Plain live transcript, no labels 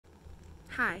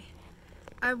Hi.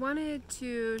 I wanted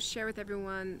to share with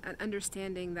everyone an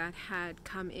understanding that had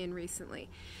come in recently.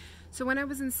 So when I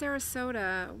was in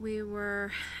Sarasota, we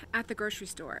were at the grocery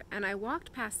store, and I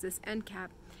walked past this end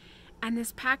cap, and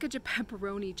this package of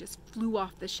pepperoni just flew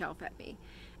off the shelf at me.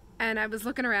 And I was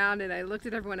looking around, and I looked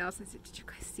at everyone else, and I said, "Did you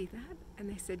guys see that?" And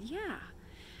they said, "Yeah."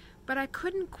 But I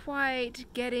couldn't quite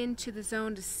get into the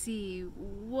zone to see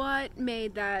what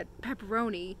made that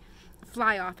pepperoni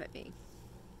fly off at me.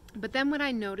 But then what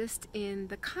I noticed in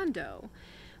the condo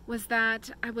was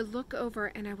that I would look over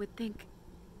and I would think,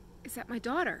 is that my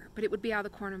daughter? But it would be out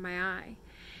of the corner of my eye.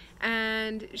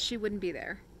 And she wouldn't be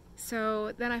there.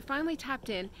 So then I finally tapped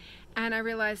in and I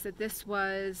realized that this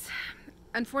was,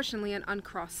 unfortunately, an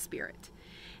uncrossed spirit.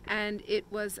 And it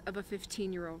was of a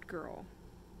 15-year-old girl.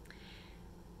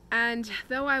 And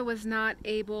though I was not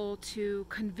able to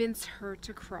convince her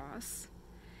to cross,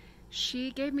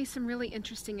 she gave me some really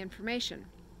interesting information.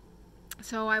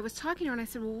 So I was talking to her and I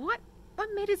said, "Well, what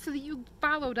made it so that you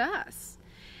followed us?"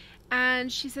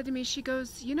 And she said to me, she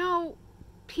goes, "You know,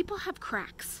 people have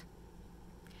cracks."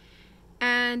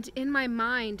 And in my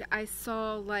mind, I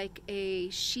saw like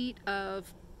a sheet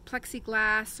of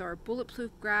plexiglass or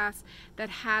bulletproof glass that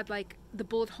had like the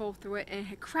bullet hole through it, and it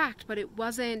had cracked, but it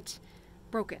wasn't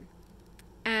broken.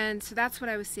 And so that's what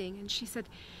I was seeing. And she said,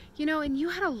 "You know, and you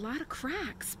had a lot of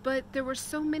cracks, but there were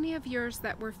so many of yours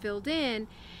that were filled in.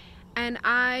 And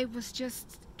I was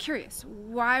just curious,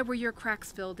 why were your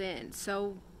cracks filled in?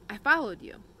 So I followed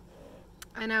you."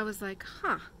 And I was like,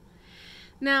 huh.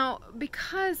 Now,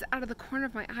 because out of the corner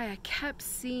of my eye, I kept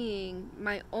seeing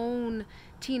my own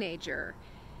teenager,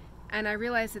 and I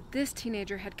realized that this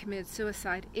teenager had committed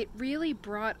suicide, it really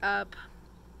brought up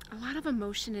a lot of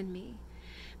emotion in me.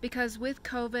 Because with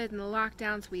COVID and the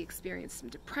lockdowns, we experienced some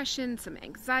depression, some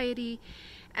anxiety,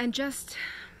 and just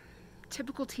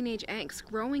typical teenage angst.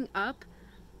 Growing up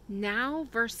now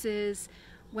versus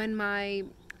when my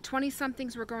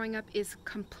 20-somethings were growing up is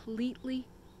completely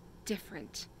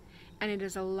different, and it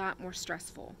is a lot more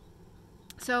stressful.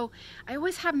 So I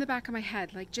always have in the back of my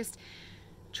head, like, just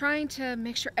trying to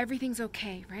make sure everything's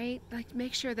okay, right? Like,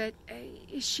 make sure that,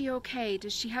 is she okay?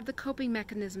 Does she have the coping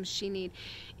mechanisms she needs?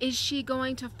 Is she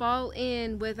going to fall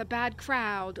in with a bad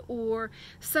crowd or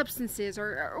substances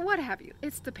or what have you?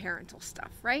 It's the parental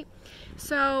stuff, right?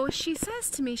 So she says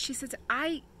to me, she says,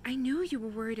 I knew you were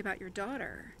worried about your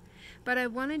daughter, but I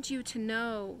wanted you to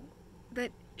know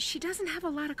that she doesn't have a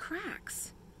lot of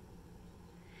cracks.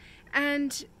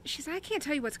 And she said, "I can't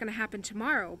tell you what's going to happen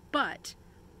tomorrow, but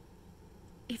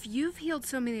if you've healed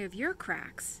so many of your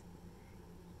cracks,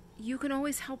 you can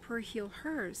always help her heal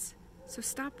hers. So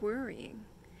stop worrying."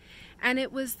 And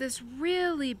it was this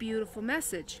really beautiful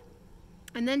message.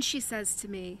 And then she says to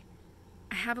me,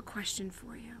 "I have a question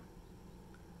for you."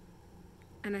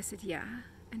 And I said, "Yeah."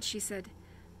 And she said,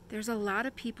 "There's a lot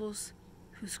of people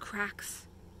whose cracks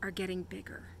are getting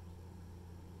bigger."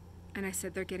 And I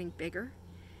said, "They're getting bigger?"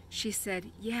 She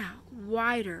said, "Yeah,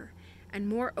 wider and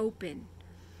more open."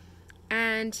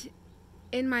 And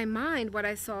in my mind, what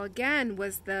I saw again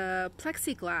was the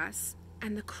plexiglass,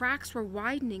 and the cracks were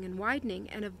widening and widening,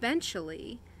 and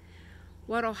eventually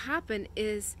what will happen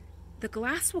is the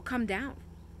glass will come down,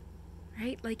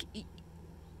 right? Like,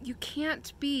 you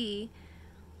can't be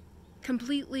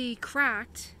completely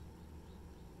cracked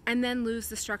and then lose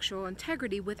the structural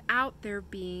integrity without there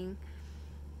being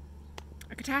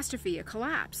a catastrophe, a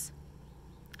collapse.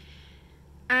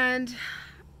 And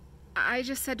I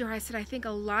just said to her, I said, "I think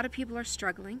a lot of people are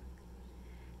struggling,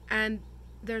 and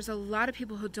there's a lot of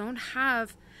people who don't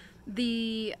have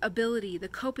the ability, the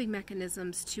coping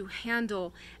mechanisms to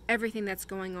handle everything that's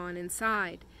going on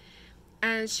inside."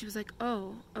 And she was like,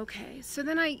 "Oh, okay." So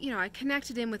then I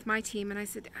connected in with my team, and I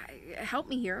said, "Help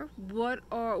me here.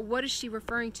 What is she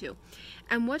referring to?"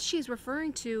 And what she's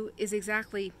referring to is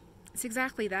exactly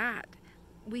that.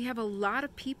 We have a lot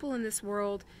of people in this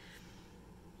world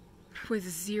with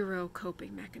zero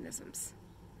coping mechanisms.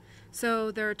 So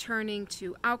they're turning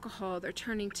to alcohol, they're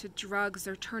turning to drugs,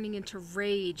 they're turning into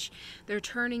rage, they're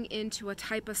turning into a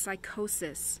type of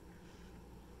psychosis.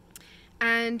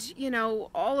 And,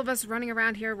 all of us running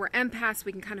around here, we're empaths,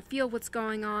 we can kind of feel what's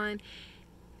going on.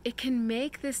 It can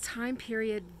make this time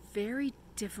period very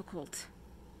difficult,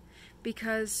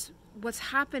 because what's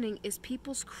happening is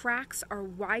people's cracks are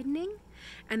widening,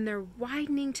 and they're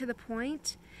widening to the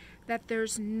point that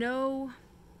there's no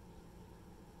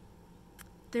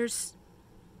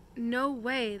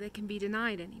way they can be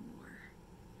denied anymore.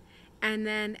 And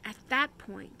then at that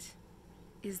point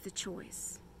is the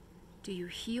choice. Do you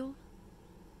heal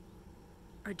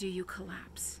or do you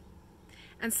collapse?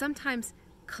 And sometimes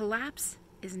collapse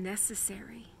is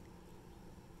necessary.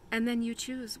 And then you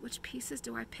choose, which pieces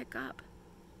do I pick up?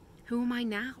 Who am I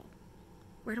now?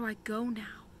 Where do I go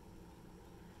now?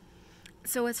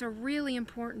 So it's a really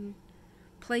important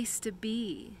place to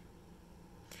be.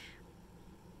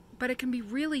 But it can be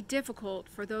really difficult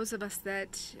for those of us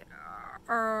that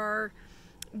are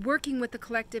working with the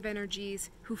collective energies,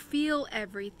 who feel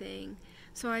everything.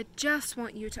 So I just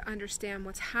want you to understand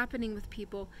what's happening with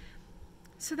people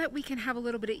so that we can have a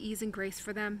little bit of ease and grace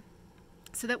for them,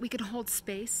 so that we can hold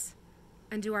space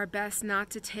and do our best not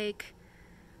to take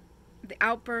the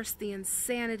outbursts, the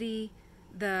insanity,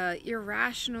 the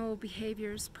irrational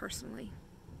behaviors personally.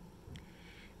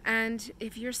 And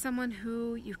if you're someone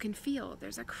who you can feel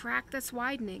there's a crack that's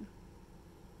widening,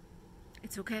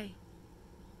 it's okay.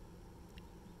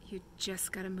 You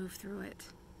just got to move through it.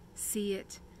 See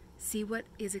what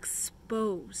is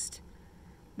exposed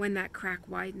when that crack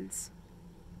widens.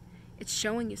 It's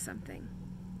showing you something.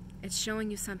 It's showing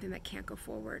you something that can't go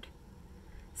forward.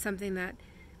 Something that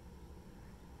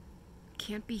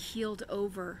can't be healed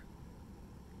over.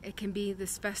 It can be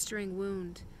this festering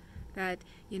wound that,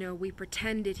 we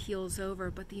pretend it heals over,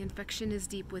 but the infection is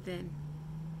deep within.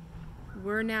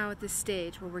 We're now at this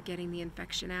stage where we're getting the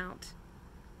infection out.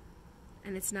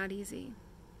 And it's not easy.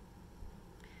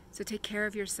 So take care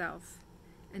of yourself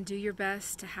and do your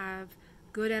best to have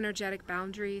good energetic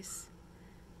boundaries,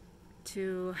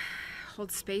 to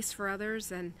hold space for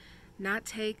others and not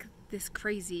take this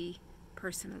crazy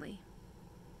personally.